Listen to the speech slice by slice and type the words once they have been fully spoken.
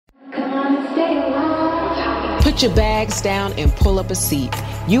Put your bags down and pull up a seat.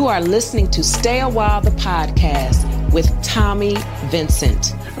 You are listening to Stay a While, the podcast with Tommi,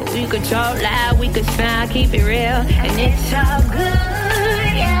 Vincent. We control loud, we could sound, keep it real, and it's all good,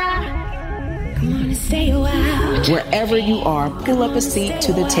 yeah. Come on and stay a while. Wherever you are, pull up a seat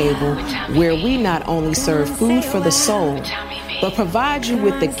to the table where we not only serve food for the soul, but provide you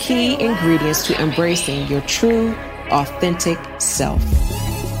with the key ingredients to embracing your true, authentic self.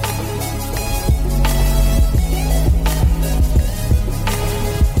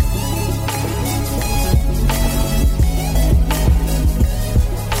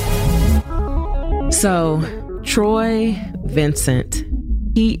 So, Troy Vincent,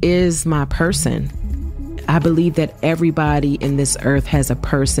 he is my person. I believe that everybody in this earth has a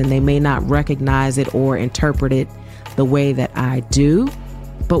person. They may not recognize it or interpret it the way that I do.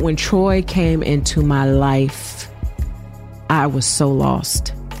 But when Troy came into my life, I was so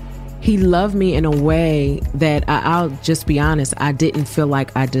lost. He loved me in a way that I'll just be honest, I didn't feel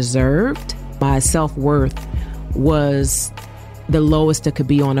like I deserved. My self-worth was the lowest it could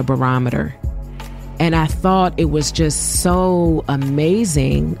be on a barometer. And I thought it was just so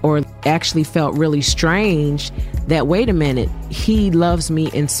amazing, or actually felt really strange, that, wait a minute, he loves me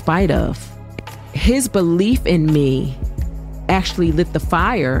in spite of. His belief in me actually lit the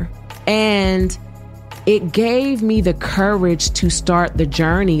fire, and it gave me the courage to start the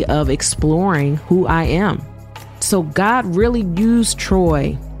journey of exploring who I am. So God really used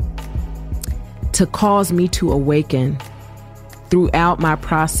Troy to cause me to awaken. Throughout my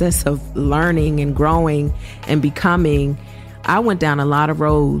process of learning and growing and becoming, I went down a lot of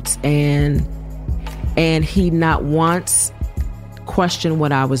roads, and he not once questioned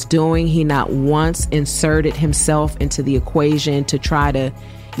what I was doing. He not once inserted himself into the equation to try to,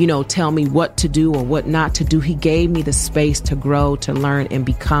 tell me what to do or what not to do. He gave me the space to grow, to learn, and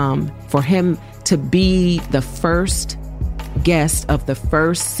become. For him to be the first guest of the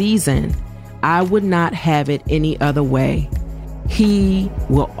first season, I would not have it any other way. He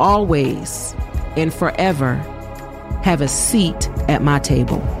will always and forever have a seat at my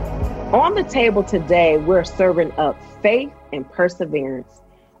table. On the table today, we're serving up faith and perseverance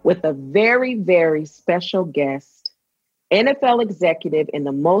with a very, very special guest, NFL executive and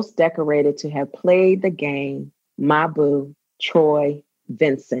the most decorated to have played the game, my boo, Troy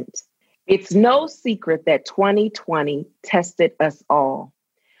Vincent. It's no secret that 2020 tested us all.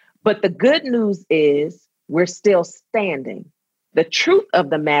 But the good news is we're still standing. The truth of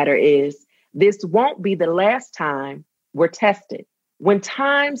the matter is, this won't be the last time we're tested. When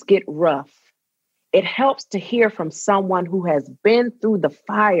times get rough, it helps to hear from someone who has been through the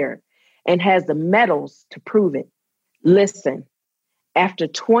fire and has the metals to prove it. Listen, after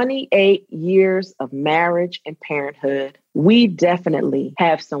 28 years of marriage and parenthood, we definitely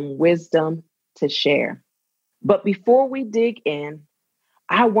have some wisdom to share. But before we dig in,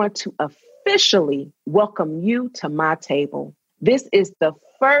 I want to officially welcome you to my table. This is the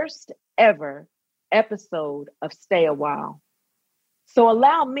first ever episode of Stay a While. So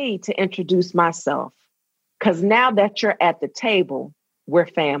allow me to introduce myself, because now that you're at the table, we're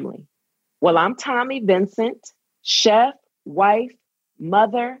family. Well, I'm Tommi Vincent, chef, wife,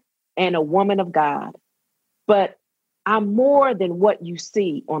 mother, and a woman of God. But I'm more than what you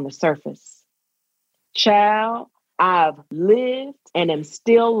see on the surface. Child, I've lived and am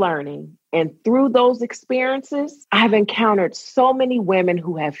still learning. And through those experiences, I've encountered so many women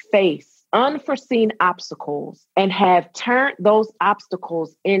who have faced unforeseen obstacles and have turned those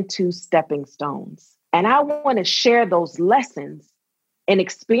obstacles into stepping stones. And I want to share those lessons and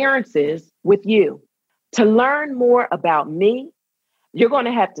experiences with you. To learn more about me, you're going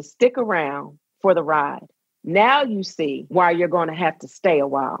to have to stick around for the ride. Now you see why you're going to have to stay a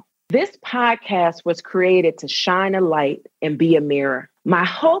while. This podcast was created to shine a light and be a mirror. My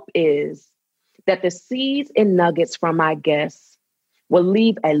hope is that the seeds and nuggets from my guests will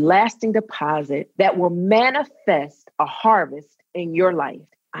leave a lasting deposit that will manifest a harvest in your life.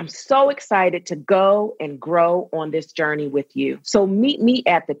 I'm so excited to go and grow on this journey with you. So meet me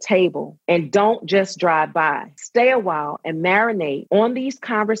at the table and don't just drive by. Stay a while and marinate on these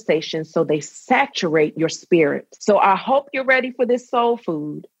conversations so they saturate your spirit. So I hope you're ready for this soul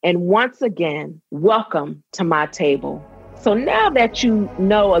food. And once again, welcome to my table. So now that you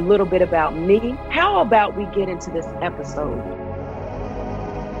know a little bit about me, how about we get into this episode?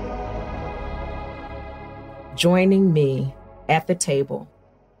 Joining me at the table,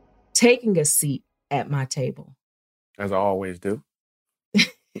 taking a seat at my table, as I always do,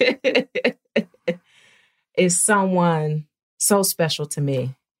 is someone so special to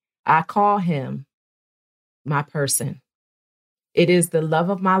me. I call him my person. It is the love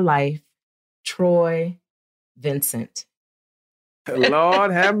of my life, Troy Vincent.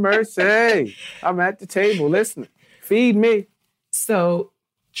 Lord have mercy. I'm at the table listening. Feed me. So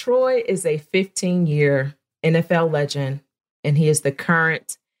Troy is a 15-year NFL legend, and he is the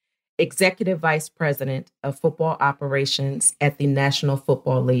current Executive Vice President of Football Operations at the National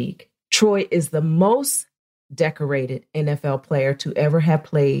Football League. Troy is the most decorated NFL player to ever have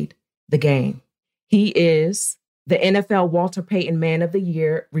played the game. He is the NFL Walter Payton Man of the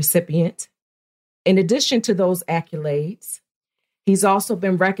Year recipient. In addition to those accolades, he's also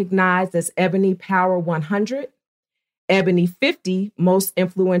been recognized as Ebony Power 100, Ebony 50 Most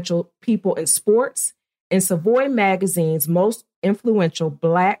Influential People in Sports, and Savoy Magazine's Most Influential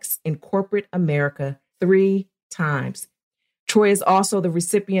Blacks in Corporate America 3 times. Troy is also the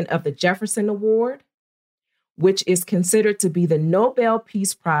recipient of the Jefferson Award, which is considered to be the Nobel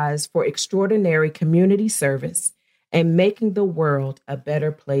Peace Prize for extraordinary community service and making the world a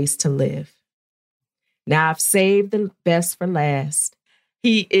better place to live. Now, I've saved the best for last.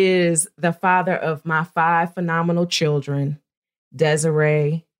 He is the father of my 5 phenomenal children,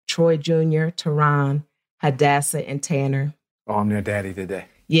 Desiree, Troy Jr., Tehran, Hadassah, and Tanner. Oh, I'm their daddy today.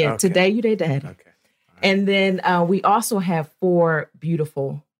 Yeah, Okay. Today you their daddy. Okay. All right. And then we also have 4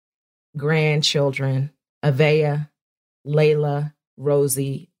 beautiful grandchildren, Avea, Layla,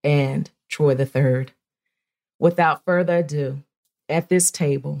 Rosie, and Troy III. Without further ado, at this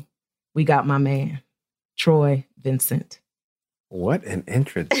table, we got my man, Troy Vincent. What an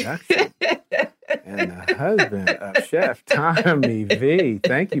introduction. And the husband of Chef Tommi V.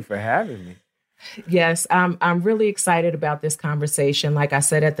 Thank you for having me. Yes, I'm really excited about this conversation. Like I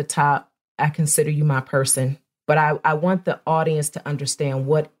said at the top, I consider you my person, but I want the audience to understand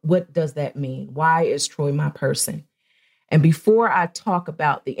what does that mean? Why is Troy my person? And before I talk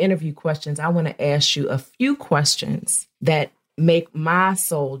about the interview questions, I want to ask you a few questions that make my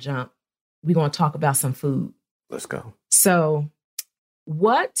soul jump. We're going to talk about some food. Let's go. So,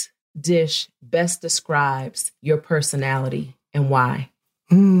 what dish best describes your personality and why?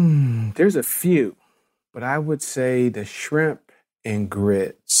 There's a few, but I would say the shrimp and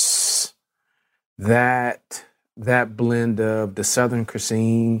grits. That blend of the Southern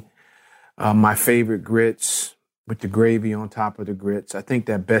cuisine, my favorite grits with the gravy on top of the grits. I think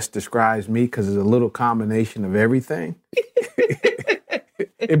that best describes me because it's a little combination of everything.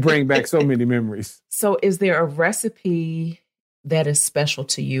 It brings back so many memories. So is there a recipe that is special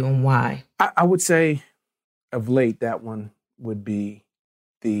to you and why? I would say of late, that one would be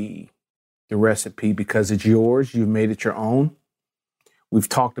the recipe because it's yours. You've made it your own. We've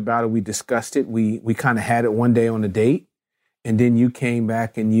talked about it. We discussed it. We kind of had it one day on a date. And then you came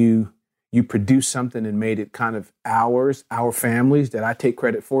back and you produced something and made it kind of ours, our families, that I take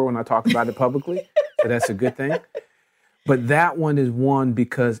credit for when I talk about it publicly. So that's a good thing. But that one is one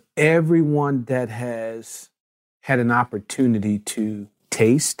because everyone that has had an opportunity to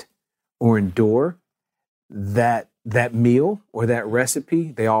taste or endure that meal or that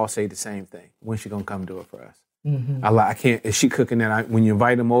recipe, they all say the same thing. When's she going to come do it for us? Mm-hmm. I can't. Is she cooking that? When you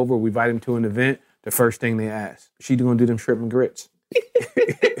invite them over, we invite them to an event, the first thing they ask, she going to do them shrimp and grits?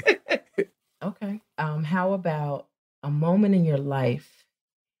 Okay. How about a moment in your life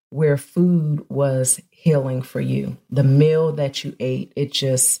where food was healing for you? The meal that you ate, it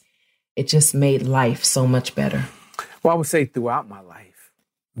just made life so much better. Well, I would say throughout my life,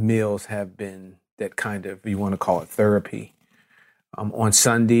 meals have been that kind of, you want to call it therapy. On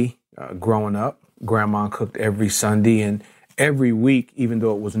Sunday, growing up, Grandma cooked every Sunday, and every week, even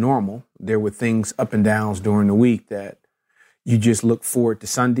though it was normal, there were things up and downs during the week that you just look forward to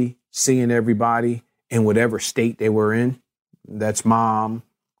Sunday, seeing everybody in whatever state they were in. That's mom,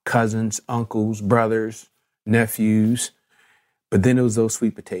 cousins, uncles, brothers, nephews. But then it was those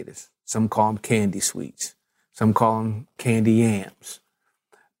sweet potatoes. Some call them candy sweets. Some call them candy yams.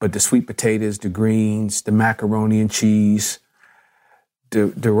 But the sweet potatoes, the greens, the macaroni and cheese,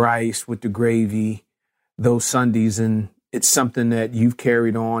 the rice with the gravy, those Sundays, and it's something that you've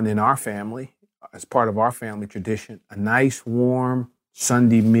carried on in our family as part of our family tradition, a nice, warm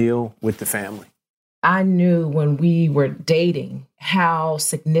Sunday meal with the family. I knew when we were dating how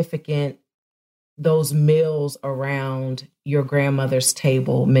significant those meals around your grandmother's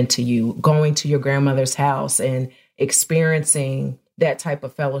table meant to you, going to your grandmother's house and experiencing that type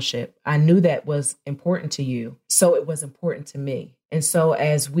of fellowship. I knew that was important to you. So it was important to me. And so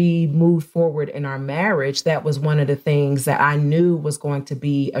as we moved forward in our marriage, that was one of the things that I knew was going to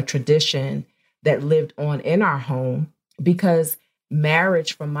be a tradition that lived on in our home, because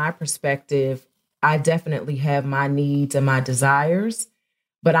marriage, from my perspective, I definitely have my needs and my desires,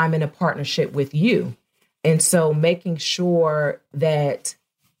 but I'm in a partnership with you. And so making sure that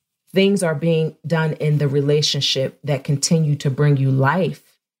things are being done in the relationship that continue to bring you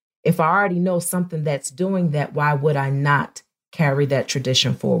life. If I already know something that's doing that, why would I not carry that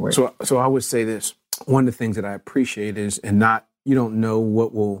tradition forward? So I would say this. One of the things that I appreciate is, you don't know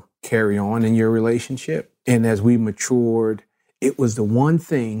what will carry on in your relationship. And as we matured, it was the one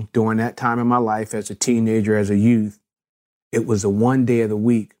thing during that time in my life as a teenager, as a youth, it was the one day of the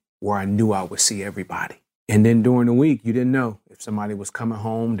week where I knew I would see everybody. And then during the week, you didn't know if somebody was coming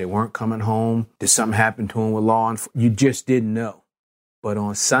home, they weren't coming home, did something happen to them with law enforcement? You just didn't know. But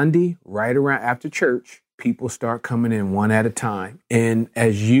on Sunday, right around after church, people start coming in one at a time. And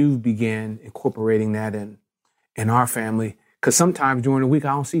as you began incorporating that in our family, because sometimes during the week, I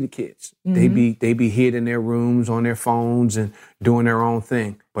don't see the kids. Mm-hmm. They be hid in their rooms on their phones and doing their own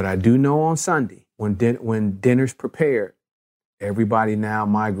thing. But I do know on Sunday, when dinner's prepared, everybody now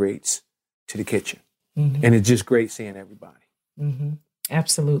migrates to the kitchen. Mm-hmm. And it's just great seeing everybody. Mm-hmm.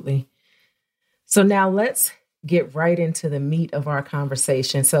 Absolutely. So now let's get right into the meat of our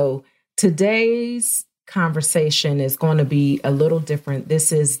conversation. So today's conversation is going to be a little different.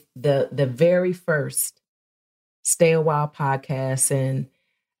 This is the very first Stay a While podcast. And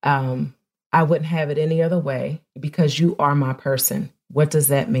I wouldn't have it any other way because you are my person. What does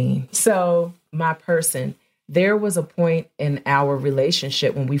that mean? So my person, there was a point in our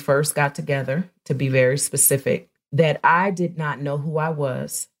relationship when we first got together, to be very specific, that I did not know who I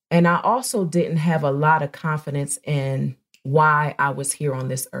was. And I also didn't have a lot of confidence in why I was here on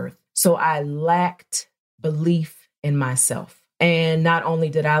this earth. So I lacked belief in myself. And not only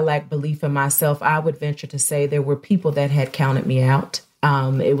did I lack belief in myself, I would venture to say there were people that had counted me out.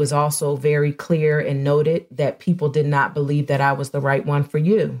 It was also very clear and noted that people did not believe that I was the right one for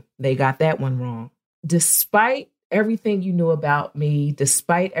you. They got that one wrong. Despite everything you knew about me,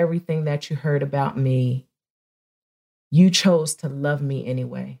 despite everything that you heard about me, you chose to love me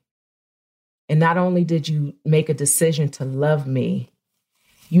anyway. And not only did you make a decision to love me,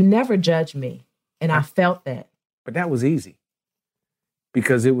 you never judged me. And I felt that. But that was easy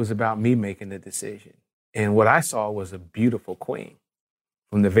because it was about me making the decision. And what I saw was a beautiful queen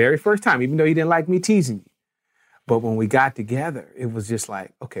from the very first time, even though you didn't like me teasing you. But when we got together, it was just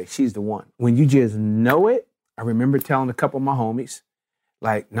like, okay, she's the one. When you just know it, I remember telling a couple of my homies,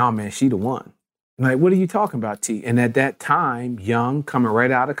 like, no, man, she the one. I'm like, what are you talking about, T? And at that time, young, coming right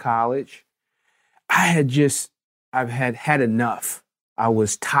out of college, I've had enough. I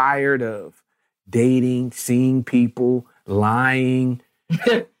was tired of dating, seeing people, lying.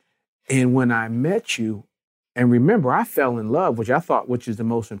 And when I met you, and remember, I fell in love, which is the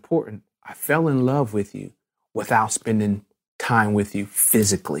most important. I fell in love with you without spending time with you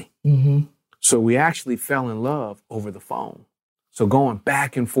physically. Mm-hmm. So we actually fell in love over the phone. So going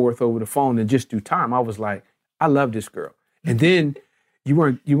back and forth over the phone in just due time, I was like, I love this girl. And then you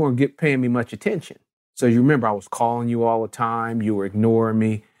weren't paying me much attention. So you remember I was calling you all the time. You were ignoring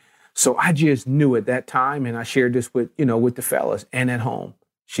me. So I just knew at that time, and I shared this with the fellas and at home,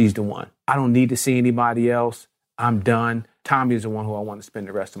 she's the one. I don't need to see anybody else. I'm done. Tommi is the one who I want to spend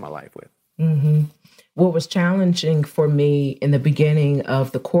the rest of my life with. Mm-hmm. What was challenging for me in the beginning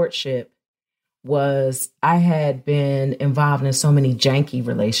of the courtship was I had been involved in so many janky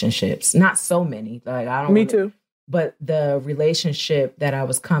relationships. Not so many. Me too. But the relationship that I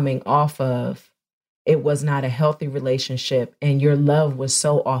was coming off of, it was not a healthy relationship. And your love was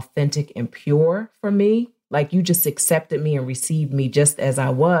so authentic and pure for me. Like you just accepted me and received me just as I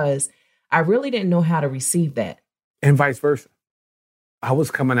was. I really didn't know how to receive that. And vice versa. I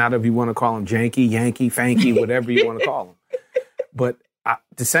was coming out of, you want to call them janky, Yankee, fanky, whatever you want to call them. But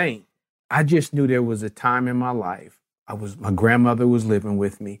the same. I just knew there was a time in my life. My grandmother was living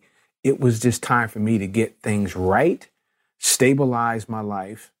with me. It was just time for me to get things right, stabilize my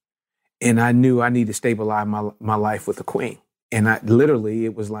life. And I knew I needed to stabilize my life with a queen. And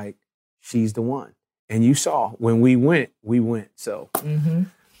it was like, she's the one. And you saw when we went. So. Mm-hmm.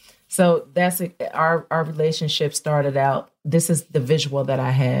 So that's our relationship started out. This is the visual that I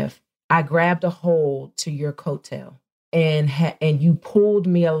have. I grabbed a hold to your coattail and you pulled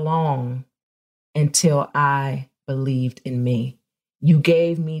me along until I believed in me. You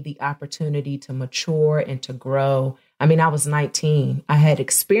gave me the opportunity to mature and to grow. I mean, I was 19. I had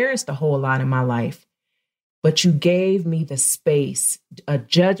experienced a whole lot in my life, but you gave me the space, a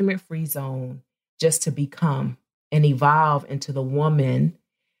judgment-free zone, just to become and evolve into the woman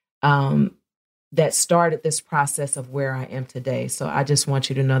that started this process of where I am today. So I just want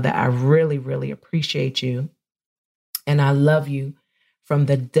you to know that I really, really appreciate you. And I love you from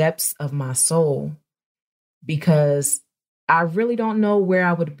the depths of my soul, because I really don't know where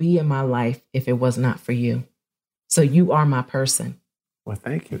I would be in my life if it was not for you. So you are my person. Well,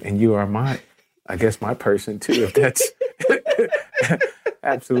 thank you. And you are I guess my person too, if that's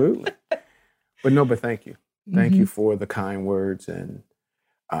absolutely. But thank you. Thank you for the kind words. And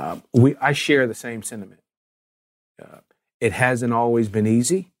I share the same sentiment. It hasn't always been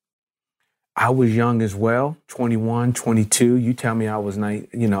easy. I was young as well, 21, 22. You tell me I was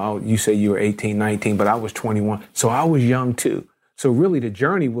you say you were 18, 19, but I was 21. So I was young too. So really the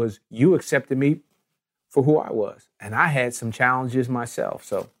journey was you accepted me for who I was. And I had some challenges myself.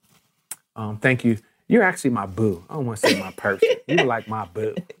 So thank you. You're actually my boo. I don't want to say my person. You were like my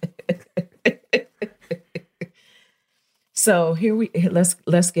boo. So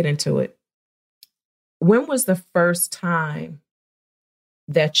let's get into it. When was the first time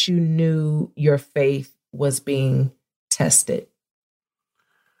that you knew your faith was being tested?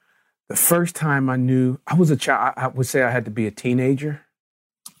 The first time I knew, I was a child, I would say I had to be a teenager.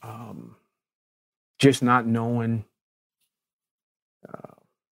 Just not knowing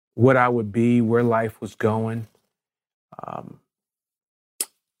what I would be, where life was going.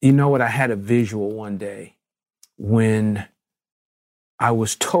 You know what? I had a visual one day when I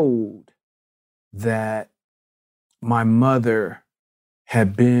was told that my mother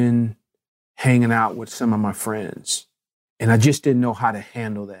had been hanging out with some of my friends, and I just didn't know how to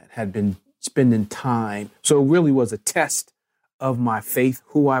handle that, had been spending time. So it really was a test of my faith,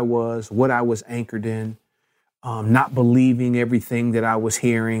 who I was, what I was anchored in, not believing everything that I was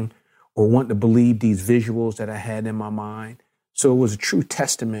hearing or wanting to believe these visuals that I had in my mind. So it was a true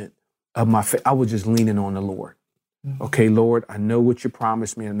testament of my faith. I was just leaning on the Lord. Mm-hmm. Okay, Lord, I know what you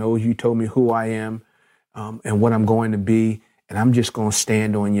promised me. I know you told me who I am and what I'm going to be, and I'm just going to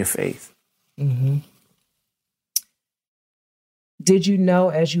stand on your faith. Mm-hmm. Did you know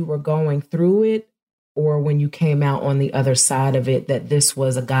as you were going through it, or when you came out on the other side of it, that this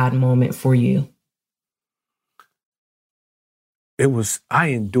was a God moment for you? I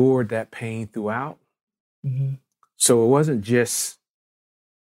endured that pain throughout. Mm-hmm. So it wasn't just,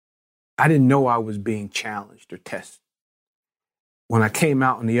 I didn't know I was being challenged or tested. When I came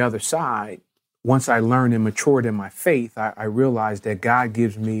out on the other side, once I learned and matured in my faith, I realized that God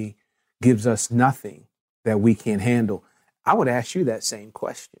gives us nothing that we can't handle. I would ask you that same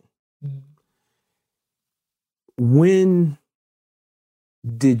question. Mm-hmm. When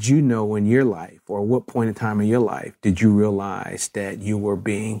did you know in your life, or what point in time in your life did you realize that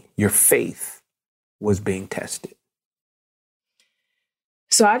your faith was being tested?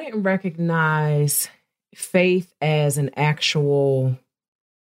 So I didn't recognize faith as an actual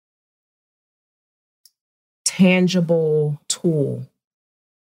tangible tool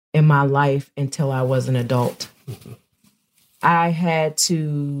in my life until I was an adult. Mm-hmm. I had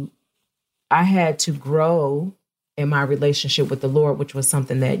to grow in my relationship with the Lord, which was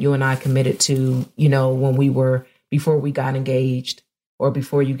something that you and I committed to, before we got engaged, or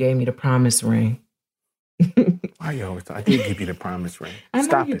before you gave me the promise ring. I did give you the promise ring.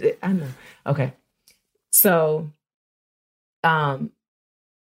 Stop it. Did. I know. Okay. So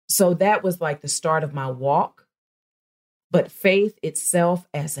that was like the start of my walk, but faith itself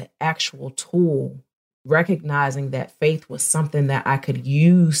as an actual tool, recognizing that faith was something that I could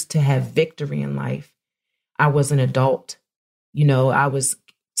use to have victory in life. I was an adult, I was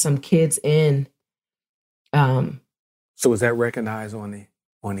some kids in. So was that recognized on the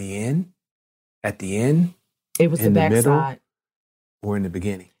end, at the end? It was the backside, or in the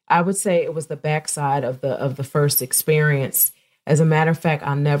beginning? I would say it was the backside of the first experience. As a matter of fact,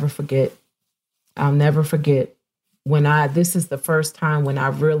 I'll never forget when this is the first time when I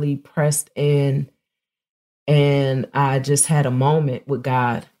really pressed in and I just had a moment with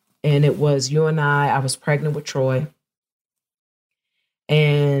God. And it was you and I was pregnant with Troy.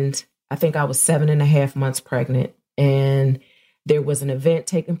 And I think I was 7.5 months pregnant. And there was an event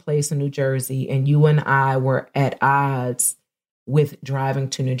taking place in New Jersey. And you and I were at odds with driving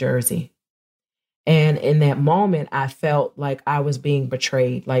to New Jersey. And in that moment, I felt like I was being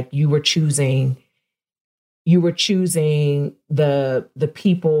betrayed. Like you were choosing the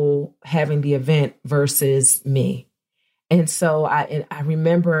people having the event versus me. And so I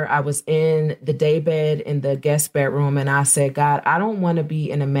remember I was in the daybed in the guest bedroom, and I said, God, I don't want to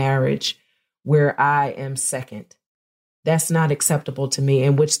be in a marriage where I am second. That's not acceptable to me.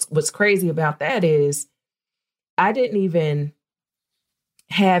 And what's crazy about that is I didn't even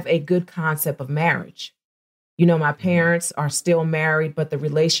have a good concept of marriage. My parents are still married, but the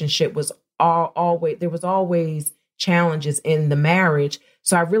relationship was there was always challenges in the marriage.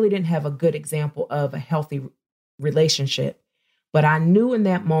 So I really didn't have a good example of a healthy relationship. But I knew in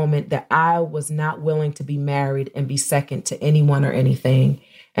that moment that I was not willing to be married and be second to anyone or anything.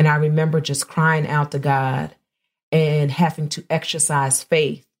 And I remember just crying out to God and having to exercise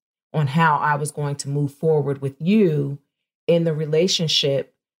faith on how I was going to move forward with you in the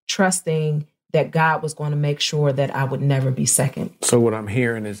relationship, trusting that God was going to make sure that I would never be second. So what I'm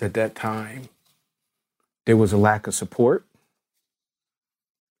hearing is at that time, there was a lack of support.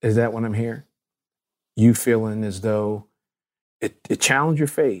 Is that what I'm hearing? You feeling as though it challenged your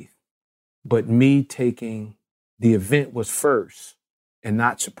faith, but me taking the event was first and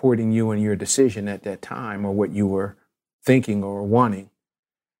not supporting you in your decision at that time or what you were thinking or wanting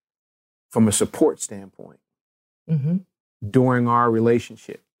from a support standpoint. Mm-hmm. During our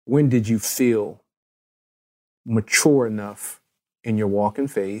relationship, when did you feel mature enough in your walk in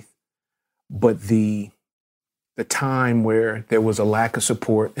faith, but the time where there was a lack of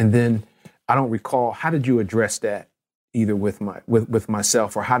support? And then I don't recall, how did you address that either with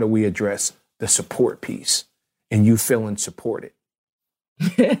myself, or how do we address the support piece and you feeling supported?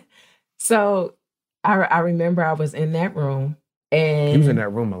 So I remember I was in that room, and you was in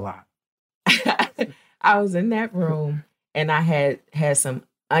that room a lot. I was in that room and I had some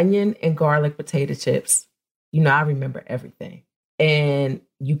onion and garlic potato chips. You know, I remember everything. And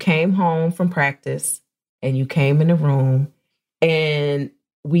you came home from practice and you came in the room, and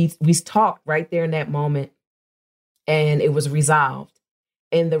we talked right there in that moment, and it was resolved.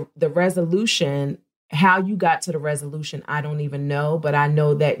 And the resolution, how you got to the resolution, I don't even know, but I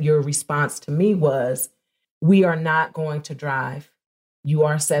know that your response to me was, we are not going to drive. You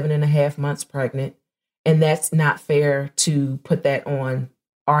are 7.5 months pregnant, and that's not fair to put that on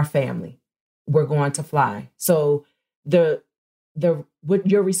our family. We're going to fly. So what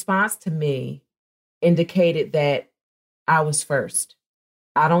your response to me indicated that I was first.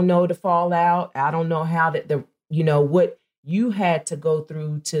 I don't know the fallout. I don't know how what you had to go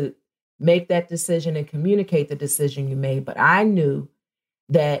through to make that decision and communicate the decision you made. But I knew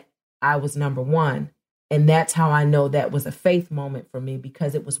that I was number one. And that's how I know that was a faith moment for me,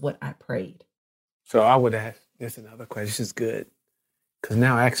 because it was what I prayed. So I would ask, this is another question. This is good. Because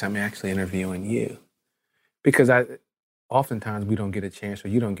now I'm actually interviewing you. Because oftentimes we don't get a chance, or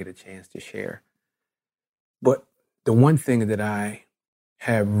you don't get a chance to share. But the one thing that I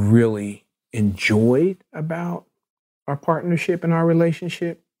have really enjoyed about our partnership and our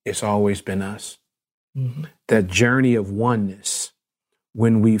relationship, it's always been us. Mm-hmm. That journey of oneness,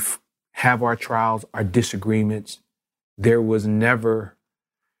 when we have our trials, our disagreements, there was never,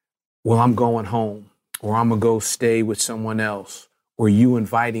 well, I'm going home, or I'm going to go stay with someone else, or you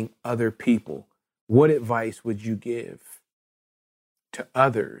inviting other people. What advice would you give to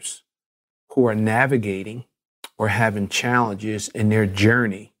others who are navigating or having challenges in their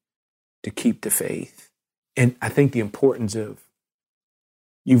journey to keep the faith? And I think the importance of,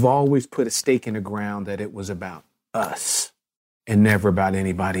 you've always put a stake in the ground that it was about us and never about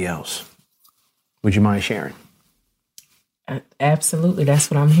anybody else. Would you mind sharing? Absolutely.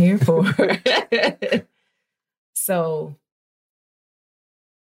 That's what I'm here for. So.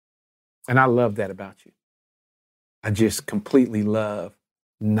 And I love that about you. I just completely love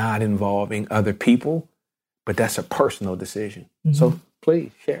not involving other people, but that's a personal decision. Mm-hmm. So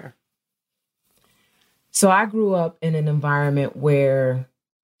please share. So I grew up in an environment where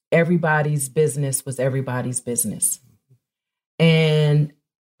everybody's business was everybody's business. And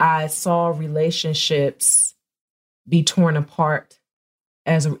I saw relationships be torn apart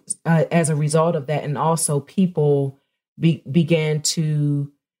as a result of that. And also people began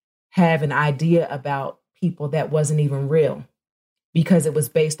to have an idea about people that wasn't even real, because it was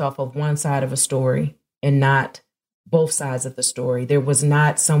based off of one side of a story and not both sides of the story. There was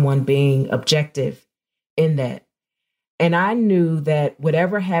not someone being objective in that. And I knew that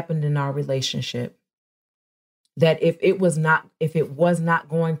whatever happened in our relationship, that if it was not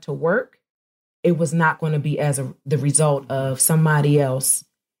going to work, it was not going to be as the result of somebody else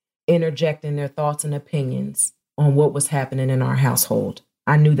interjecting their thoughts and opinions on what was happening in our household.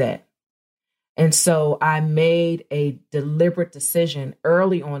 I knew that. And so I made a deliberate decision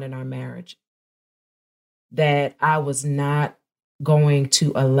early on in our marriage that I was not going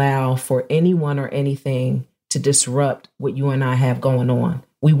to allow for anyone or anything to disrupt what you and I have going on.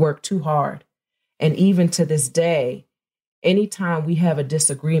 We work too hard. And even to this day, anytime we have a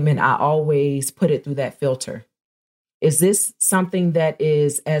disagreement, I always put it through that filter. Is this something that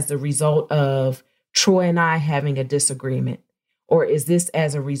is as the result of Troy and I having a disagreement? Or is this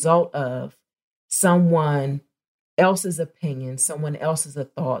as a result of someone else's opinion, someone else's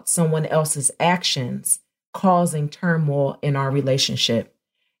thought, someone else's actions causing turmoil in our relationship?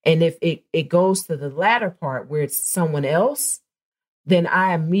 And if it goes to the latter part where it's someone else, then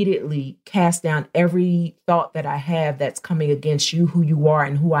I immediately cast down every thought that I have that's coming against you, who you are,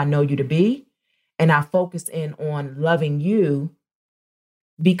 and who I know you to be. and I focus in on loving you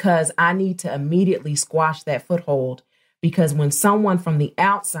because I need to immediately squash that foothold. Because when someone from the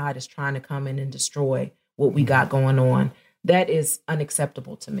outside is trying to come in and destroy what we got going on, that is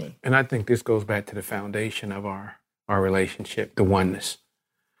unacceptable to me. And I think this goes back to the foundation of our relationship, the oneness.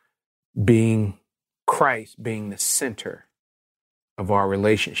 Being Christ being the center of our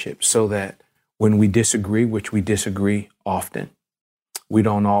relationship, so that when we disagree, which we disagree often, we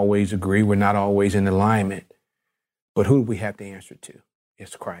don't always agree, we're not always in alignment, but who do we have to answer to?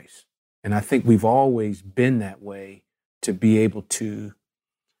 It's Christ. And I think we've always been that way, to be able to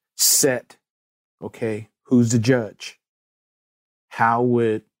set, okay, who's the judge? How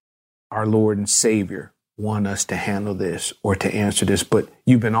would our Lord and Savior want us to handle this or to answer this? But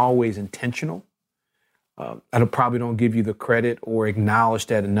you've been always intentional. I probably don't give you the credit or acknowledge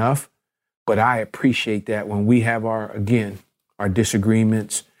that enough, but I appreciate that when we have our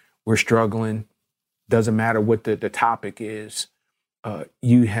disagreements, we're struggling, doesn't matter what the topic is,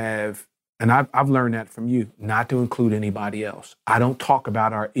 you have, and I've learned that from you, not to include anybody else. I don't talk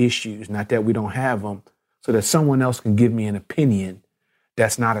about our issues, not that we don't have them, so that someone else can give me an opinion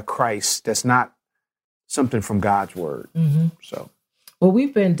that's not a Christ, that's not something from God's word. Mm-hmm. So, well,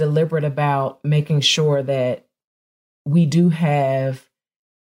 we've been deliberate about making sure that we do have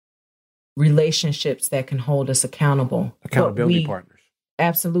relationships that can hold us accountable. Accountability partners.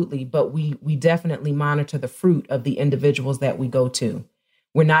 Absolutely. But we definitely monitor the fruit of the individuals that we go to.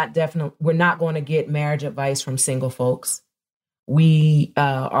 We're not going to get marriage advice from single folks. We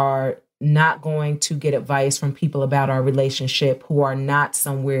are not going to get advice from people about our relationship who are not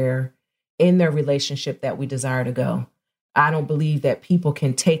somewhere in their relationship that we desire to go. I don't believe that people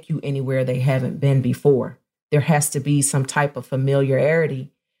can take you anywhere they haven't been before. There has to be some type of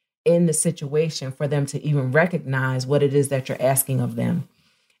familiarity in the situation for them to even recognize what it is that you're asking of them.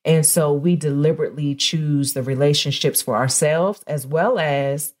 And so we deliberately choose the relationships for ourselves, as well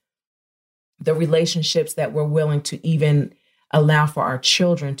as the relationships that we're willing to even allow for our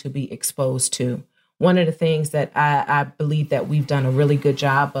children to be exposed to. One of the things that I believe that we've done a really good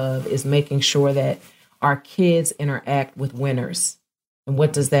job of is making sure that our kids interact with winners. And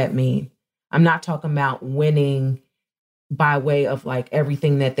what does that mean? I'm not talking about winning by way of like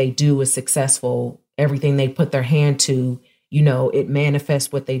everything that they do is successful, everything they put their hand to, it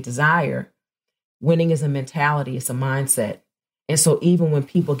manifests what they desire. Winning is a mentality, it's a mindset. And so even when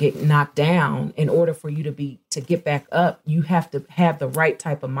people get knocked down, in order for you to get back up, you have to have the right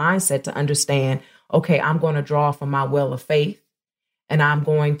type of mindset to understand, okay, I'm going to draw from my well of faith, and I'm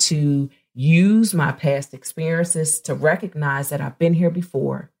going to use my past experiences to recognize that I've been here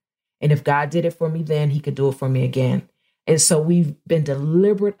before. And if God did it for me then, he could do it for me again. And so we've been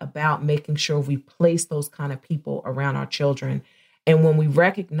deliberate about making sure we place those kind of people around our children. And when we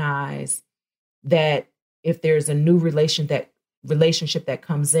recognize that if there's a new relationship that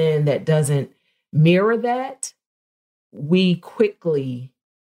comes in that doesn't mirror that, we quickly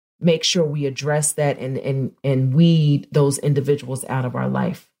make sure we address that and weed those individuals out of our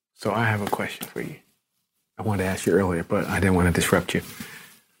life. So I have a question for you. I wanted to ask you earlier, but I didn't want to disrupt you.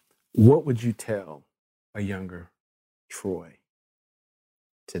 What would you tell a younger Troy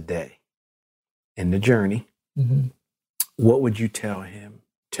today in the journey? Mm-hmm. What would you tell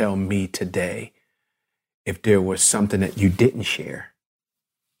me today, if there was something that you didn't share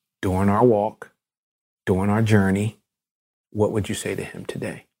during our walk, during our journey? What would you say to him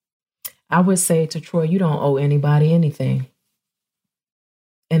today? I would say to Troy, you don't owe anybody anything.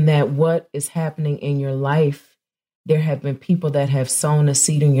 And that what is happening in your life, there have been people that have sown a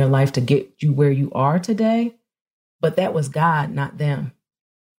seed in your life to get you where you are today, but that was God, not them.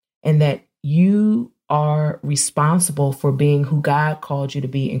 And that you are responsible for being who God called you to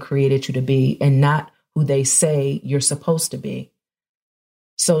be and created you to be, and not who they say you're supposed to be.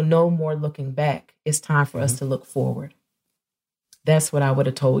 So no more looking back. It's time for us to look forward. That's what I would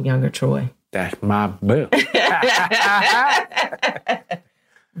have told younger Troy. That's my bill.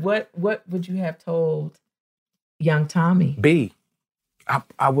 What would you have told young Tommi?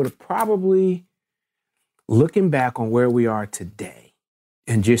 I would have probably, looking back on where we are today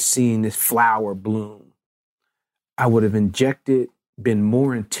and just seeing this flower bloom, I would have been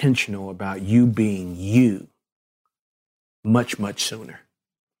more intentional about you being you much, much sooner.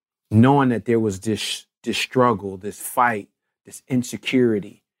 Knowing that there was this struggle, this fight, this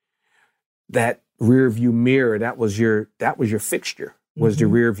insecurity, that rear view mirror, that was your fixture, was the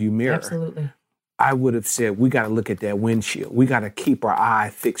rear view mirror. Absolutely. I would have said, we got to look at that windshield. We got to keep our eye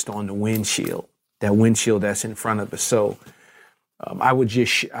fixed on the windshield, that windshield that's in front of us. So I would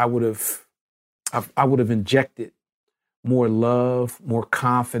have injected more love, more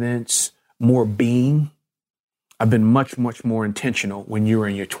confidence, more being. I've been much, much more intentional when you were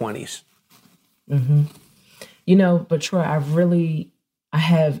in your 20s. Mm-hmm. You know, but Troy, I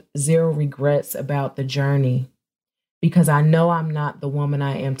have zero regrets about the journey because I know I'm not the woman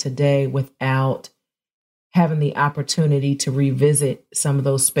I am today without having the opportunity to revisit some of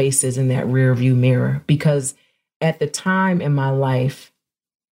those spaces in that rearview mirror. Because at the time in my life,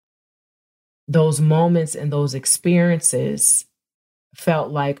 those moments and those experiences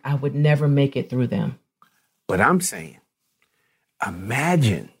felt like I would never make it through them. But I'm saying,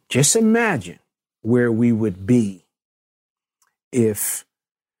 just imagine where we would be if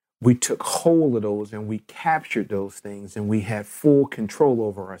we took hold of those and we captured those things and we had full control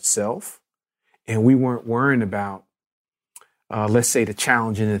over ourselves and we weren't worrying about, let's say, the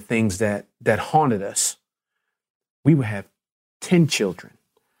challenge and the things that haunted us. We would have 10 children,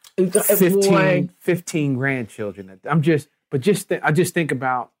 15 grandchildren. I just think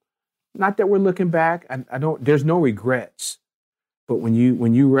about, not that we're looking back. There's no regrets, but when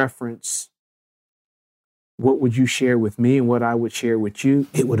you reference what would you share with me and what I would share with you,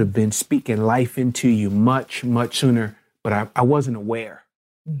 it would have been speaking life into you much, much sooner, but I wasn't aware.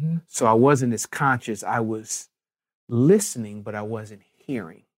 Mm-hmm. So I wasn't as conscious. I was listening, but I wasn't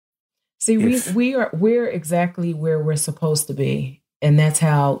hearing. See, we're exactly where we're supposed to be. And that's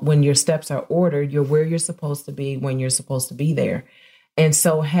how, when your steps are ordered, you're where you're supposed to be when you're supposed to be there. And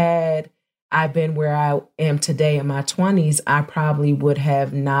so had I been where I am today in my 20s, I probably would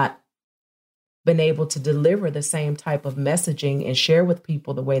have not been able to deliver the same type of messaging and share with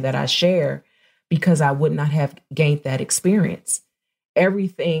people the way that I share, because I would not have gained that experience.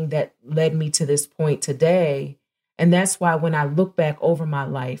 Everything that led me to this point today. And that's why when I look back over my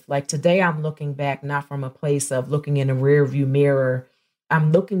life, like today, I'm looking back not from a place of looking in a rearview mirror.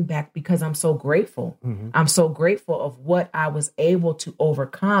 I'm looking back because I'm so grateful. Mm-hmm. I'm so grateful of what I was able to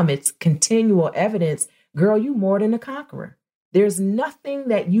overcome. It's continual evidence. Girl, you more than a conqueror. There's nothing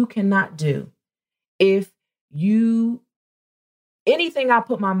that you cannot do. If anything I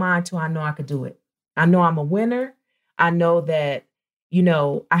put my mind to, I know I could do it. I know I'm a winner. I know that,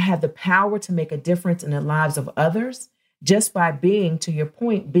 I have the power to make a difference in the lives of others just by being, to your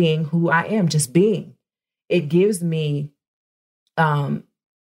point, being who I am, just being. It gives me, my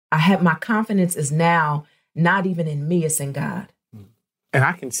confidence is now not even in me, it's in God. And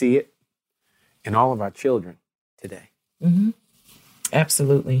I can see it in all of our children today. Mm-hmm.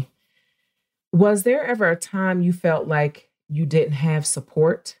 Absolutely. Was there ever a time you felt like you didn't have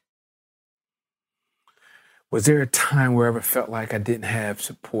support? Was there a time where I ever felt like I didn't have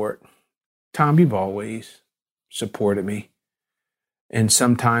support? Tom, you've always supported me. And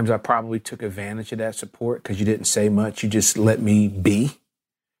sometimes I probably took advantage of that support because you didn't say much. You just let me be,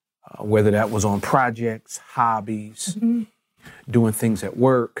 whether that was on projects, hobbies, mm-hmm. doing things at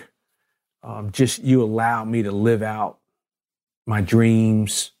work. Just you allow me to live out my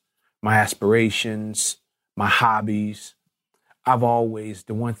dreams, my aspirations, my hobbies. The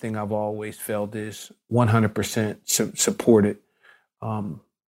one thing I've always felt is 100% supported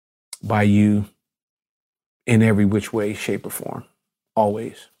by you in every which way, shape, or form.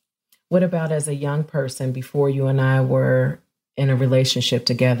 Always. What about as a young person before you and I were in a relationship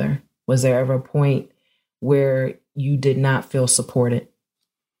together? Was there ever a point where you did not feel supported?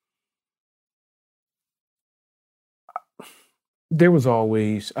 I've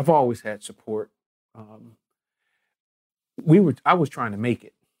always had support. I was trying to make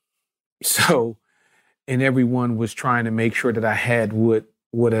it. So, and everyone was trying to make sure that I had what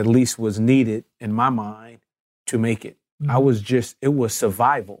at least was needed in my mind to make it. Mm-hmm. It was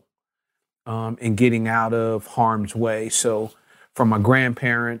survival, and getting out of harm's way. So from my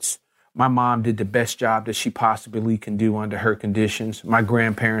grandparents, my mom did the best job that she possibly can do under her conditions. My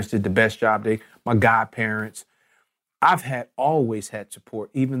grandparents did the best job. My godparents. I've always had support,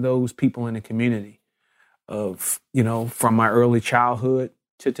 even those people in the community from my early childhood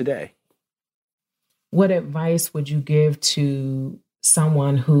to today. What advice would you give to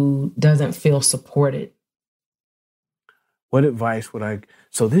someone who doesn't feel supported? What advice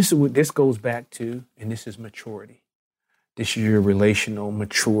so this goes back to, and this is maturity. This is your relational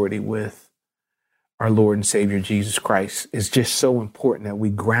maturity with our Lord and Savior, Jesus Christ. It's just so important that we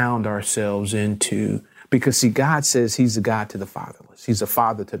ground ourselves into, because see, God says he's a God to the fatherless. He's a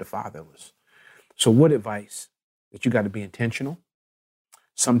father to the fatherless. So what advice? That you got to be intentional.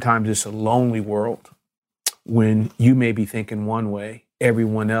 Sometimes it's a lonely world when you may be thinking one way,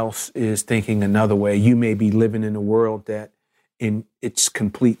 everyone else is thinking another way. You may be living in a world that in its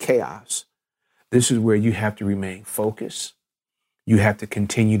complete chaos. This is where you have to remain focused. You have to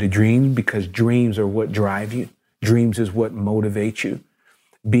continue to dream, because dreams are what drive you. Dreams is what motivate you.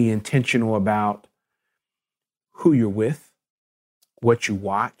 Be intentional about who you're with, what you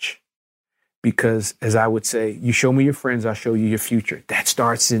watch, because as I would say, you show me your friends, I'll show you your future. That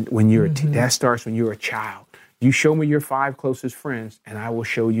starts when you're that starts when you're a child. You show me your 5 closest friends, and I will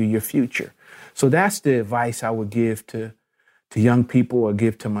show you your future. So that's the advice I would give to young people or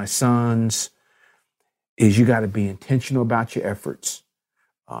give to my sons, is you got to be intentional about your efforts.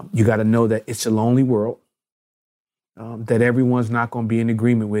 You got to know that it's a lonely world, that everyone's not going to be in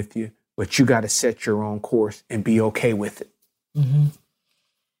agreement with you, but you got to set your own course and be okay with it. Mm-hmm.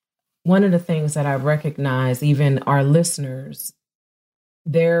 One of the things that I recognize, even our listeners,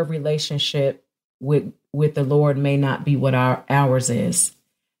 their relationship with the Lord may not be what ours is.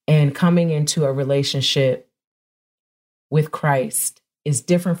 And coming into a relationship with Christ is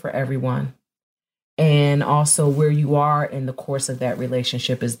different for everyone. And also where you are in the course of that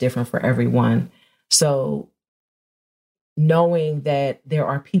relationship is different for everyone. So knowing that there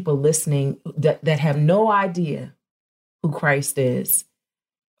are people listening that have no idea who Christ is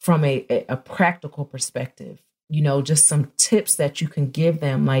from a practical perspective, just some tips that you can give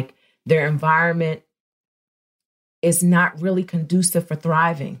them, like their environment is not really conducive for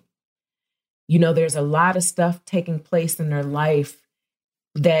thriving. There's a lot of stuff taking place in their life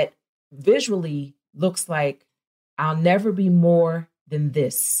that visually looks like I'll never be more than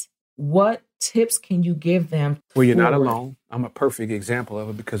this. What tips can you give them? Well, you're not alone. I'm a perfect example of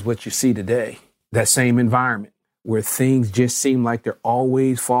it, because what you see today, that same environment where things just seem like they're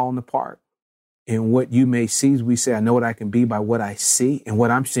always falling apart. And what you may see is, we say, I know what I can be by what I see. And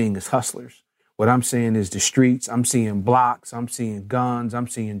what I'm seeing is hustlers. What I'm seeing is the streets. I'm seeing blocks. I'm seeing guns. I'm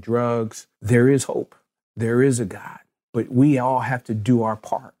seeing drugs. There is hope. There is a God. But we all have to do our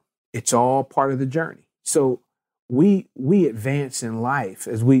part. It's all part of the journey. So we advance in life,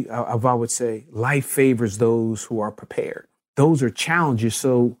 as I would say, life favors those who are prepared. Those are challenges.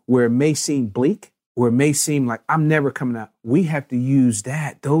 So where it may seem bleak, or it may seem like I'm never coming out, we have to use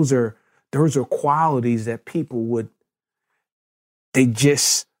that. Those are qualities that people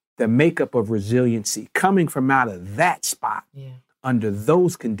the makeup of resiliency, coming from out of that spot, under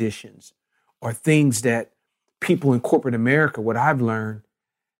those conditions, are things that people in corporate America, what I've learned,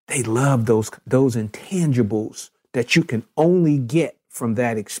 they love those intangibles that you can only get from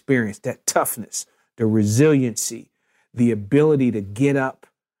that experience, that toughness, the resiliency, the ability to get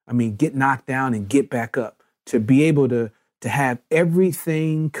knocked down and get back up, to be able to have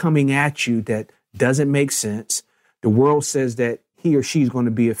everything coming at you that doesn't make sense. The world says that he or she's going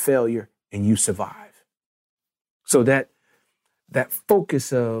to be a failure, and you survive. So that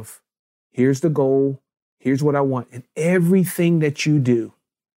focus of, here's the goal, here's what I want, and everything that you do.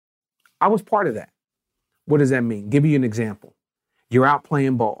 I was part of that. What does that mean? Give you an example. You're out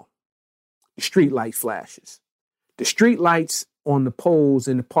playing ball. The street light flashes. The street lights on the poles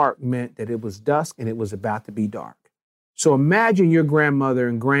in the park meant that it was dusk and it was about to be dark. So imagine your grandmother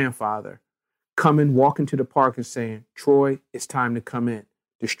and grandfather walking to the park and saying, Troy, it's time to come in.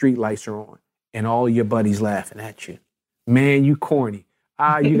 The street lights are on. And all your buddies laughing at you. Man, you corny.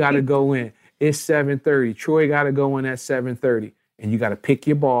 You got to go in. It's 7:30. Troy got to go in at 7:30. And you got to pick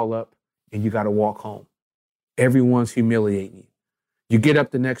your ball up and you got to walk home. Everyone's humiliating you. You get up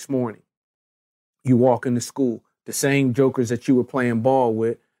the next morning. You walk into school. The same jokers that you were playing ball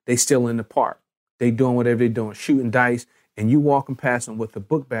with, they still in the park. They doing whatever they're doing, shooting dice, and you walking past them with a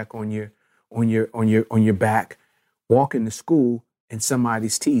book back on your back, walking to school, and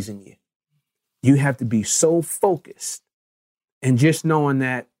somebody's teasing you. You have to be so focused, and just knowing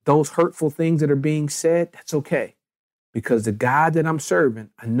that those hurtful things that are being said, that's okay. Because the God that I'm serving,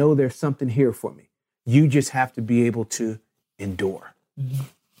 I know there's something here for me. You just have to be able to endure. Mm-hmm.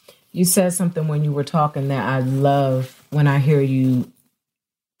 You said something when you were talking that I love when I hear you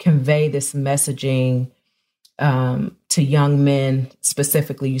convey this messaging to young men.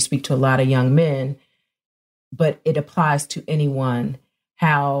 Specifically, you speak to a lot of young men, but it applies to anyone.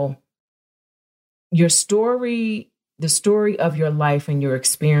 How your story, the story of your life and your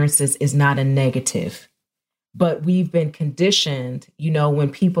experiences is not a negative. But we've been conditioned,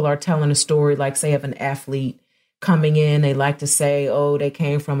 when people are telling a story, like say of an athlete coming in, they like to say, oh, they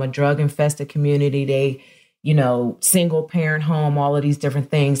came from a drug infested community. They, single parent home, all of these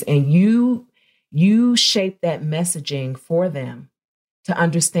different things. And you shape that messaging for them to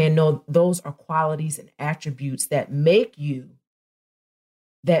understand, no, those are qualities and attributes that make you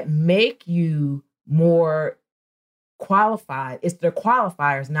more qualified. It's their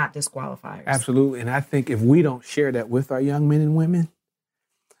qualifiers, not disqualifiers. Absolutely. And I think if we don't share that with our young men and women,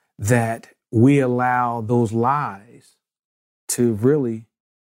 that we allow those lies to really,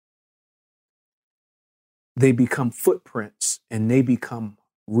 they become footprints and they become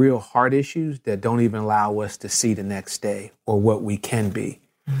real heart issues that don't even allow us to see the next day or what we can be.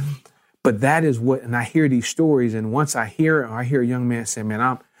 Mm-hmm. But that is what, and I hear these stories, and once I hear it, I hear a young man say,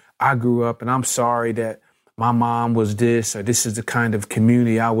 man, I grew up and I'm sorry that my mom was this, or this is the kind of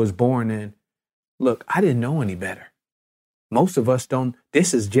community I was born in. Look, I didn't know any better. Most of us don't.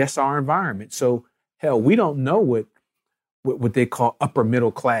 This is just our environment. So, hell, we don't know what they call upper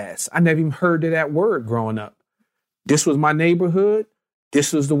middle class. I never even heard of that word growing up. This was my neighborhood.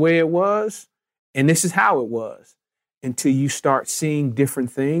 This was the way it was. And this is how it was. Until you start seeing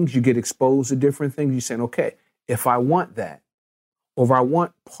different things, you get exposed to different things. You're saying, okay, if I want that, or if I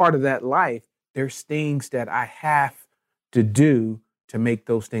want part of that life, there's things that I have to do to make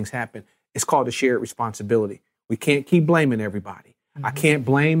those things happen. It's called a shared responsibility. We can't keep blaming everybody. Mm-hmm. I can't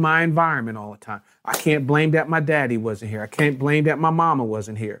blame my environment all the time. I can't blame that my daddy wasn't here. I can't blame that my mama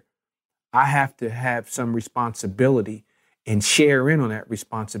wasn't here. I have to have some responsibility and share in on that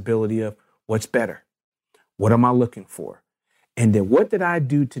responsibility of what's better. What am I looking for? And then what did I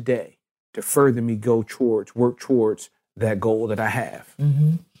do today to further me work towards that goal that I have?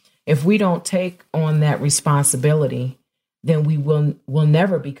 Mm-hmm. If we don't take on that responsibility, then we will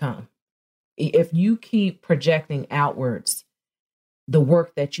never become. If you keep projecting outwards the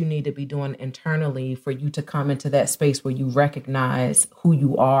work that you need to be doing internally for you to come into that space where you recognize who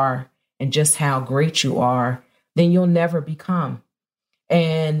you are and just how great you are, then you'll never become.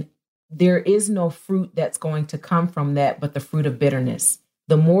 And there is no fruit that's going to come from that but the fruit of bitterness.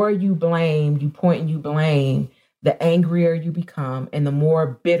 The more you blame, you point and you blame, the angrier you become, and the more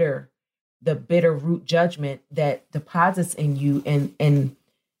bitter, the bitter root judgment that deposits in you. And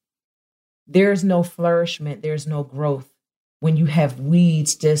there's no flourishment, there's no growth when you have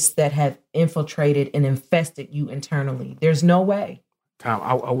weeds just that have infiltrated and infested you internally. There's no way. Tom,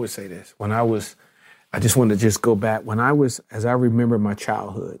 I would say this. I just want to just go back. As I remember my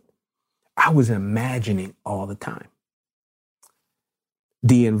childhood, I was imagining all the time.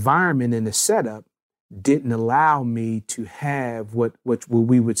 The environment and the setup didn't allow me to have what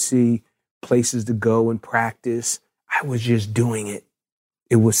we would see places to go and practice. I was just doing it.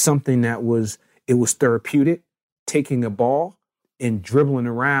 It was something it was therapeutic, taking a ball and dribbling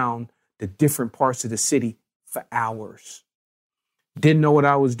around the different parts of the city for hours. Didn't know what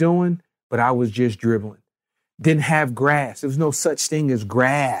I was doing, but I was just dribbling. Didn't have grass. There was no such thing as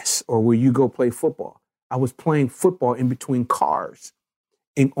grass or where you go play football. I was playing football in between cars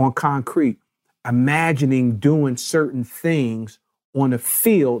on concrete, imagining doing certain things on a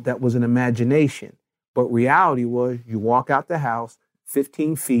field that was an imagination. But reality was you walk out the house,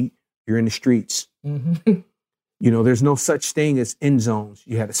 15 feet, you're in the streets. Mm-hmm. There's no such thing as end zones.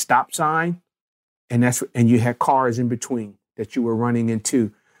 You had a stop sign and you had cars in between that you were running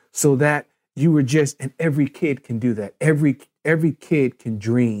into, so that you were and every kid can do that. Every kid can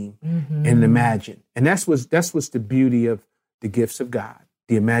dream mm-hmm. and imagine. And that's what's the beauty of the gifts of God,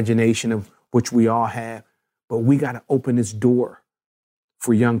 the imagination of which we all have. But we got to open this door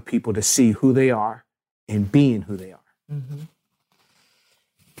for young people to see who they are and being who they are. Mm-hmm.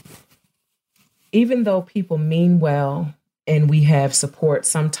 Even though people mean well and we have support,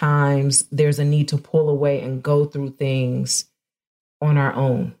 sometimes there's a need to pull away and go through things on our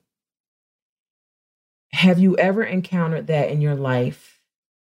own. Have you ever encountered that in your life?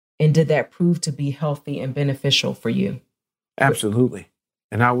 And did that prove to be healthy and beneficial for you? Absolutely.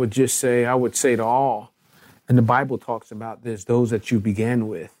 And I would say to all, and the Bible talks about this, those that you began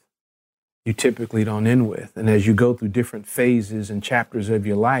with, you typically don't end with. And as you go through different phases and chapters of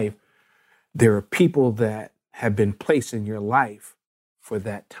your life, there are people that have been placed in your life for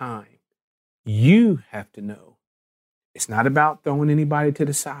that time. You have to know. It's not about throwing anybody to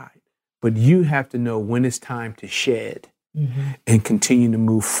the side, but you have to know when it's time to shed mm-hmm. and continue to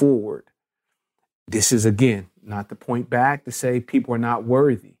move forward. This is, again, not to point back to say people are not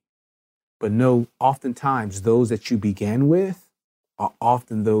worthy, but no, oftentimes those that you began with are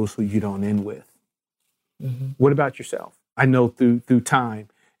often those who you don't end with. Mm-hmm. What about yourself? I know through time,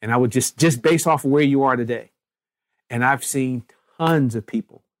 and I would just based off of where you are today, and I've seen tons of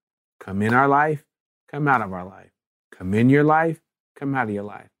people come in our life, come out of our life, come in your life, come out of your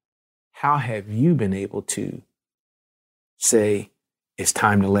life. How have you been able to say it's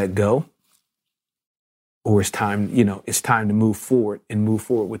time to let go? Or it's time to move forward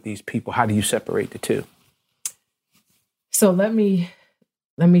with these people? How do you separate the two? So let me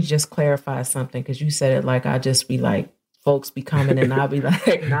just clarify something, because you said it like I just be like, folks be coming and I'll be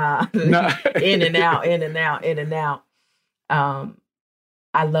like, nah. in and out, in and out, in and out.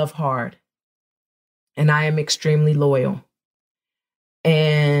 I love hard, and I am extremely loyal.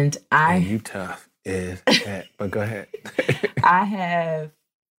 And you tough is that, but go ahead. I have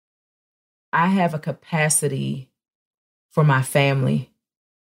I have a capacity for my family.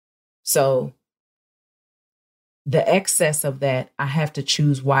 So the excess of that, I have to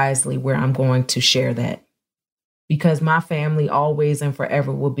choose wisely where I'm going to share that, because my family always and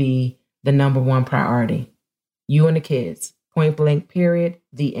forever will be the number one priority. You and the kids, point blank, period,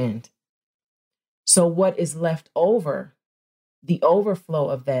 the end. So what is left over, the overflow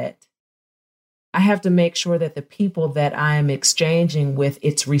of that, I have to make sure that the people that I am exchanging with,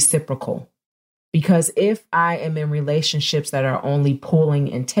 it's reciprocal. Because if I am in relationships that are only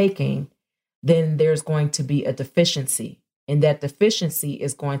pulling and taking, then there's going to be a deficiency. And that deficiency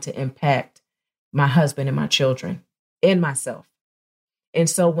is going to impact my husband and my children and myself. And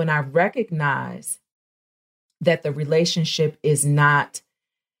so when I recognize that the relationship is not,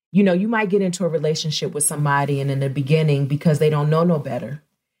 you might get into a relationship with somebody and in the beginning, because they don't know no better,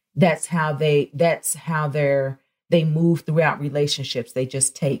 that's how they move throughout relationships. They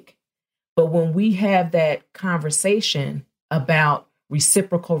just take. But when we have that conversation about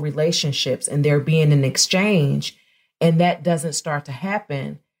reciprocal relationships and there being an exchange, and that doesn't start to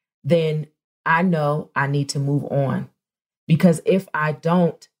happen, then I know I need to move on. Because if I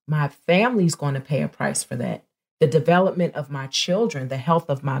don't, my family's going to pay a price for that. The development of my children, the health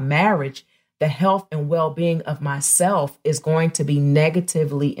of my marriage, the health and well-being of myself is going to be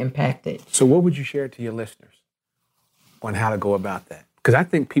negatively impacted. So what would you share to your listeners on how to go about that? Because I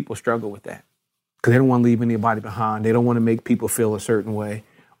think people struggle with that because they don't want to leave anybody behind. They don't want to make people feel a certain way.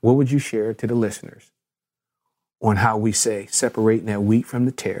 What would you share to the listeners on how we say separating that wheat from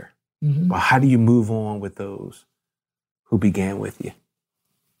the tare? Mm-hmm. Or how do you move on with those who began with you?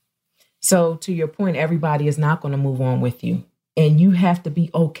 So to your point, everybody is not going to move on with you. And you have to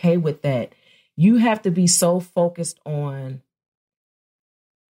be okay with that. You have to be so focused on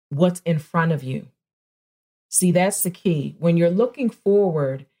what's in front of you. See, that's the key. When you're looking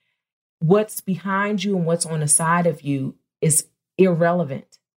forward, what's behind you and what's on the side of you is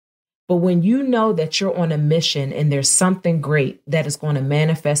irrelevant. But when you know that you're on a mission and there's something great that is going to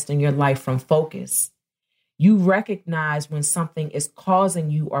manifest in your life from focus, you recognize when something is causing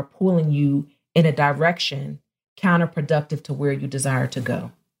you or pulling you in a direction counterproductive to where you desire to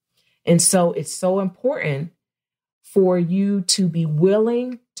go. And so it's so important for you to be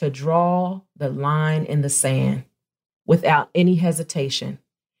willing to draw the line in the sand without any hesitation.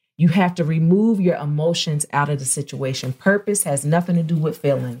 You have to remove your emotions out of the situation. Purpose has nothing to do with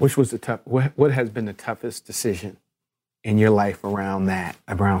feelings. Which was what has been the toughest decision in your life around that,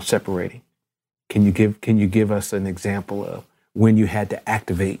 around separating? Can you give us an example of when you had to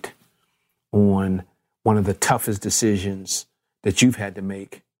activate on one of the toughest decisions that you've had to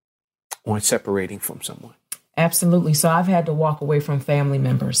make on separating from someone? Absolutely. So I've had to walk away from family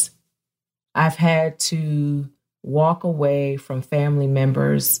members. I've had to walk away from family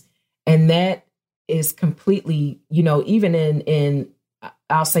members. And that is completely, even in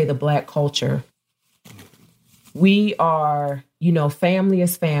I'll say the Black culture, we are, family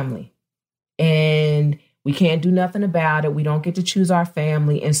is family. And we can't do nothing about it. We don't get to choose our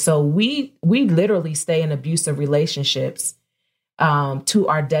family. And so we literally stay in abusive relationships to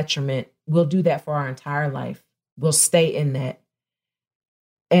our detriment. We'll do that for our entire life. We'll stay in that.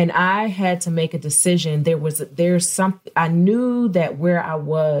 And I had to make a decision. There's something, I knew that where I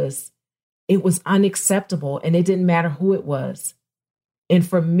was, it was unacceptable, and it didn't matter who it was. And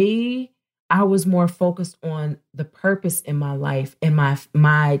for me, I was more focused on the purpose in my life and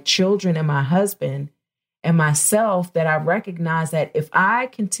my children and my husband and myself, that I recognize that if I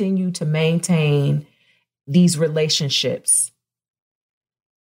continue to maintain these relationships,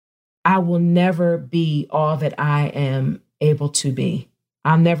 I will never be all that I am able to be.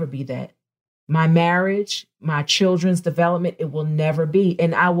 I'll never be that. My marriage, my children's development, it will never be.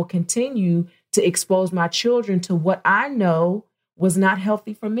 And I will continue to expose my children to what I know was not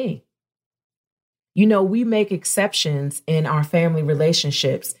healthy for me. We make exceptions in our family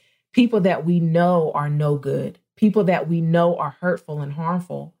relationships. People that we know are no good, people that we know are hurtful and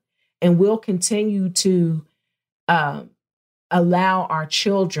harmful, and we'll continue to allow our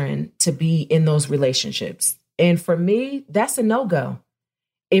children to be in those relationships. And for me, that's a no-go.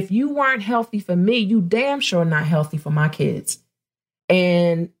 If you weren't healthy for me, you damn sure not healthy for my kids.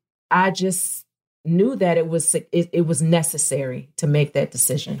 And I just knew that it was necessary to make that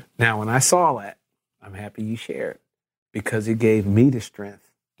decision. Now, when I saw that, I'm happy you shared, because it gave me the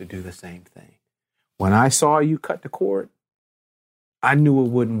strength to do the same thing. When I saw you cut the cord, I knew it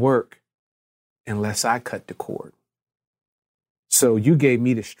wouldn't work unless I cut the cord. So you gave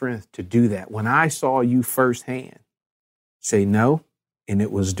me the strength to do that. When I saw you firsthand say no, and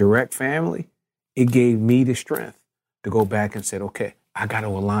it was direct family, it gave me the strength to go back and say, okay, I got to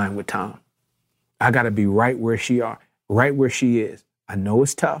align with Tom. I got to be right where she is. I know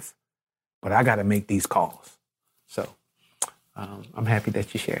it's tough, but I got to make these calls. So I'm happy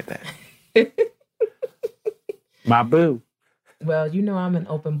that you shared that. My boo. Well, you know, I'm an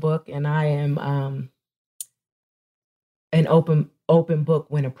open book, and I am an open book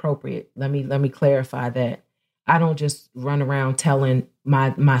when appropriate. Let me clarify that. I don't just run around telling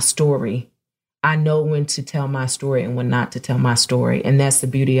my story. I know when to tell my story and when not to tell my story. And that's the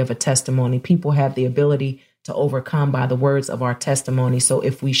beauty of a testimony. People have the ability to overcome by the words of our testimony. So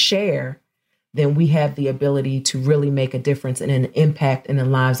if we share, then we have the ability to really make a difference and an impact in the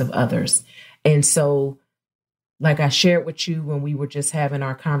lives of others. And so, like I shared with you when we were just having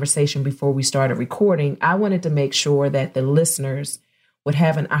our conversation before we started recording, I wanted to make sure that the listeners would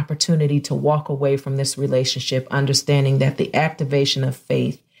have an opportunity to walk away from this relationship, understanding that the activation of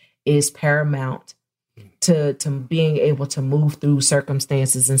faith is paramount to being able to move through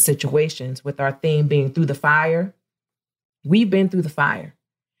circumstances and situations. With our theme being through the fire, we've been through the fire,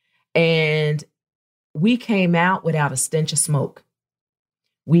 and we came out without a stench of smoke.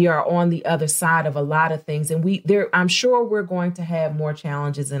 We are on the other side of a lot of things, and I'm sure we're going to have more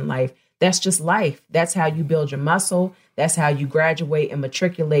challenges in life. That's just life. That's how you build your muscle. That's how you graduate and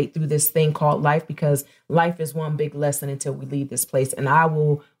matriculate through this thing called life, because life is one big lesson until we leave this place. And I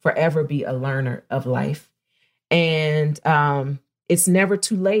will forever be a learner of life. And it's never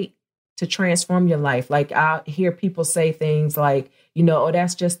too late to transform your life. Like, I hear people say things like, you know, oh,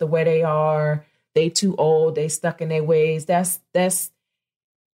 that's just the way they are. They too old. They stuck in their ways.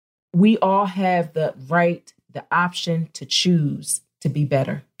 We all have the option to choose to be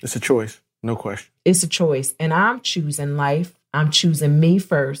better. It's a choice. No question. It's a choice. And I'm choosing life. I'm choosing me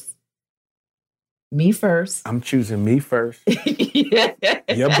first. Me first. I'm choosing me first.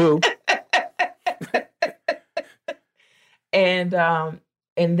 Yeah, boo. And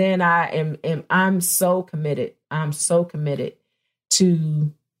then I'm so committed. I'm so committed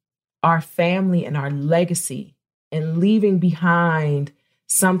to our family and our legacy and leaving behind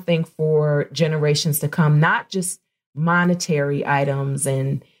something for generations to come, not just monetary items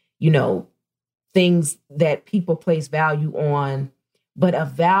and, you know, things that people place value on, but a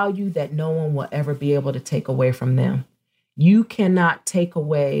value that no one will ever be able to take away from them. You cannot take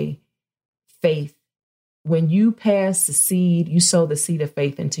away faith. When you pass the seed, you sow the seed of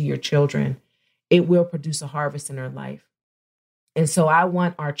faith into your children, it will produce a harvest in their life. And so I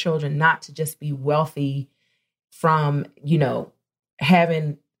want our children not to just be wealthy from, you know,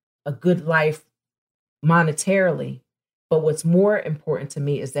 having a good life monetarily, but what's more important to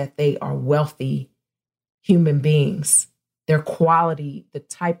me is that they are wealthy human beings. Their quality, the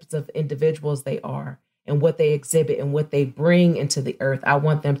types of individuals they are, and what they exhibit and what they bring into the earth. I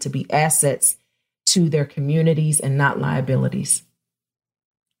want them to be assets to their communities and not liabilities.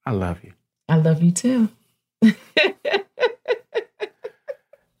 I love you. I love you too.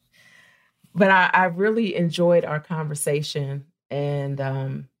 But I really enjoyed our conversation, and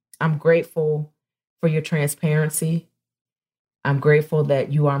I'm grateful for your transparency. I'm grateful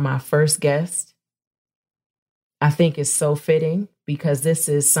that you are my first guest. I think it's so fitting because this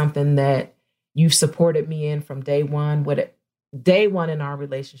is something that you've supported me in from day one. Day one in our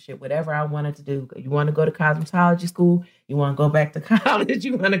relationship, whatever I wanted to do. You want to go to cosmetology school? You want to go back to college?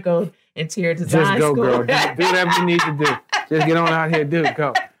 You want to go interior design school? Just go, girl. Just do whatever you need to do. Just get on out here, do it.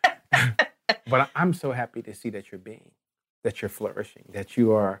 Go. But I'm so happy to see that you're flourishing, that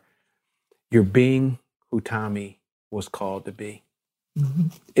you're being who Tommi was called to be. Mm-hmm.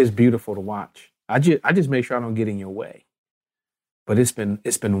 It's beautiful to watch. I just make sure I don't get in your way. But it's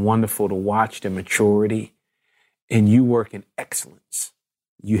been wonderful to watch the maturity and you work in excellence.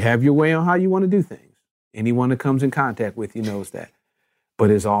 You have your way on how you want to do things. Anyone that comes in contact with you knows that.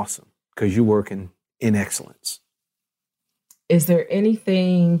 But it's awesome because you're working in excellence. Is there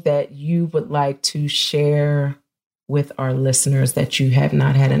anything that you would like to share with our listeners that you have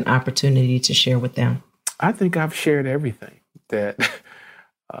not had an opportunity to share with them? I think I've shared everything. That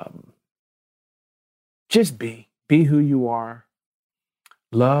just be who you are.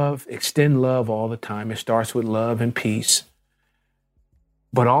 Love, extend love all the time. It starts with love and peace.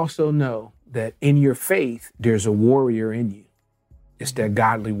 But also know that in your faith, there's a warrior in you. It's that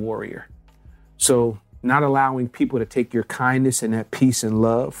godly warrior. So not allowing people to take your kindness and that peace and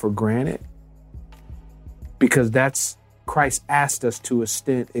love for granted, because that's Christ asked us to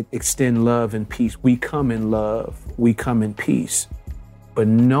extend love and peace. We come in love, we come in peace, but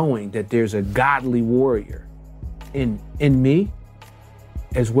knowing that there's a godly warrior in me,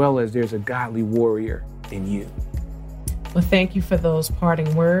 as well as there's a godly warrior in you. Well, thank you for those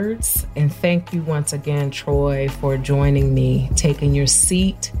parting words. And thank you once again, Troy, for joining me, taking your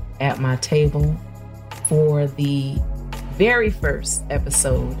seat at my table for the very first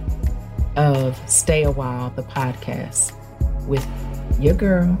episode of Stay a While, the podcast, with your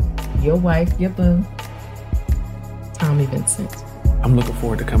girl, your wife, your boo, Tommi Vincent. I'm looking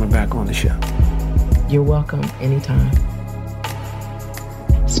forward to coming back on the show. You're welcome anytime.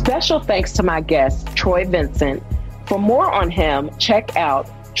 Special thanks to my guest, Troy Vincent. For more on him, check out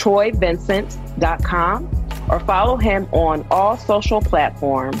troyvincent.com or follow him on all social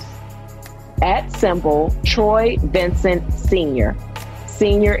platforms @ Troy Vincent Sr.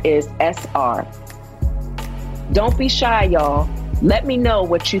 Senior is SR. Don't be shy, y'all. Let me know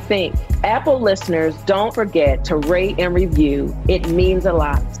what you think. Apple listeners, don't forget to rate and review. It means a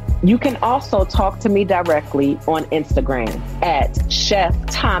lot. You can also talk to me directly on Instagram @ Chef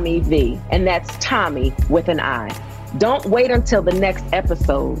Tommi V, and that's Tommi with an I. Don't wait until the next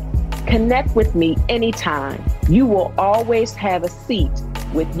episode. Connect with me anytime. You will always have a seat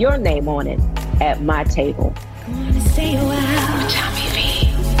with your name on it at my table. Come on and stay a while, Tommi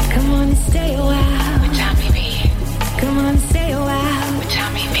V. Come on and stay a while.